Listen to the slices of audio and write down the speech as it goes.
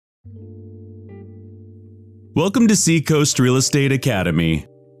Welcome to Seacoast Real Estate Academy.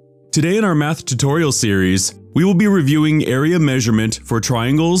 Today in our math tutorial series, we will be reviewing area measurement for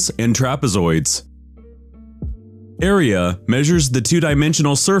triangles and trapezoids. Area measures the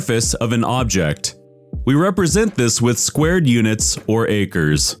two-dimensional surface of an object. We represent this with squared units or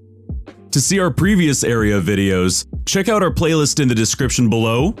acres. To see our previous area videos, check out our playlist in the description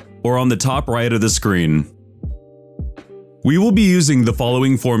below or on the top right of the screen. We will be using the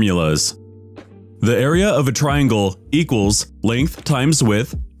following formulas. The area of a triangle equals length times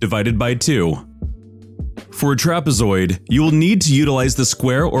width divided by 2. For a trapezoid, you will need to utilize the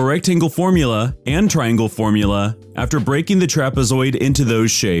square or rectangle formula and triangle formula after breaking the trapezoid into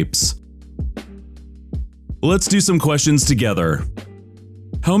those shapes. Let's do some questions together.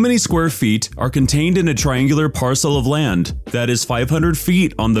 How many square feet are contained in a triangular parcel of land that is 500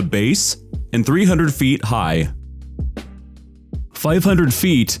 feet on the base and 300 feet high? 500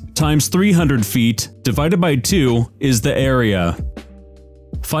 feet times 300 feet divided by 2 is the area.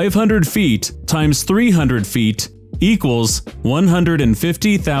 500 feet times 300 feet equals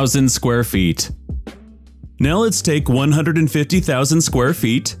 150,000 square feet. Now let's take 150,000 square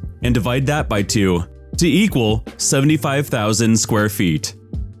feet and divide that by 2 to equal 75,000 square feet.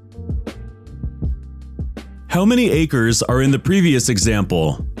 How many acres are in the previous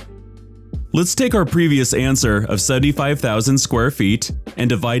example? Let's take our previous answer of 75,000 square feet and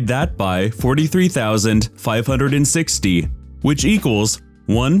divide that by 43,560, which equals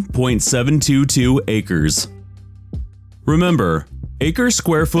 1.722 acres. Remember, acre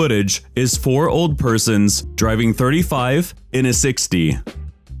square footage is 4 old persons driving 35 in a 60.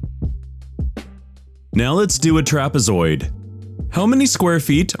 Now let's do a trapezoid. How many square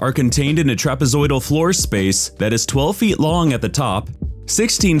feet are contained in a trapezoidal floor space that is 12 feet long at the top,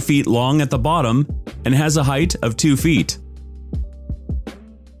 16 feet long at the bottom, and has a height of 2 feet?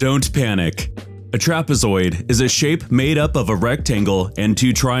 Don't panic. A trapezoid is a shape made up of a rectangle and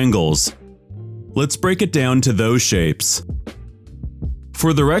 2 triangles. Let's break it down to those shapes.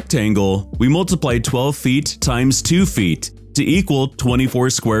 For the rectangle, we multiply 12 feet times 2 feet to equal 24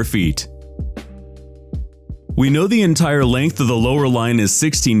 square feet. We know the entire length of the lower line is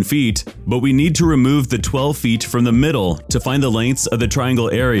 16 feet, but we need to remove the 12 feet from the middle to find the lengths of the triangle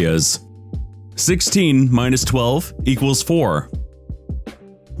areas. 16 minus 12 equals 4.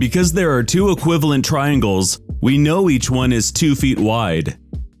 Because there are 2 equivalent triangles, we know each one is 2 feet wide.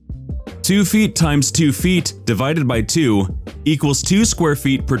 2 feet times 2 feet divided by 2 equals 2 square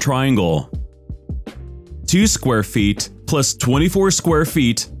feet per triangle. 2 square feet plus 24 square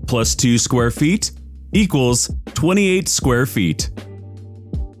feet plus 2 square feet equals 28 square feet.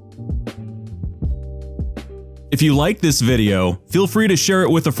 If you like this video, feel free to share it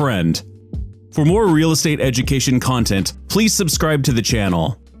with a friend. For more real estate education content, please subscribe to the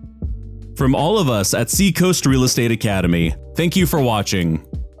channel. From all of us at Seacoast Real Estate Academy, thank you for watching.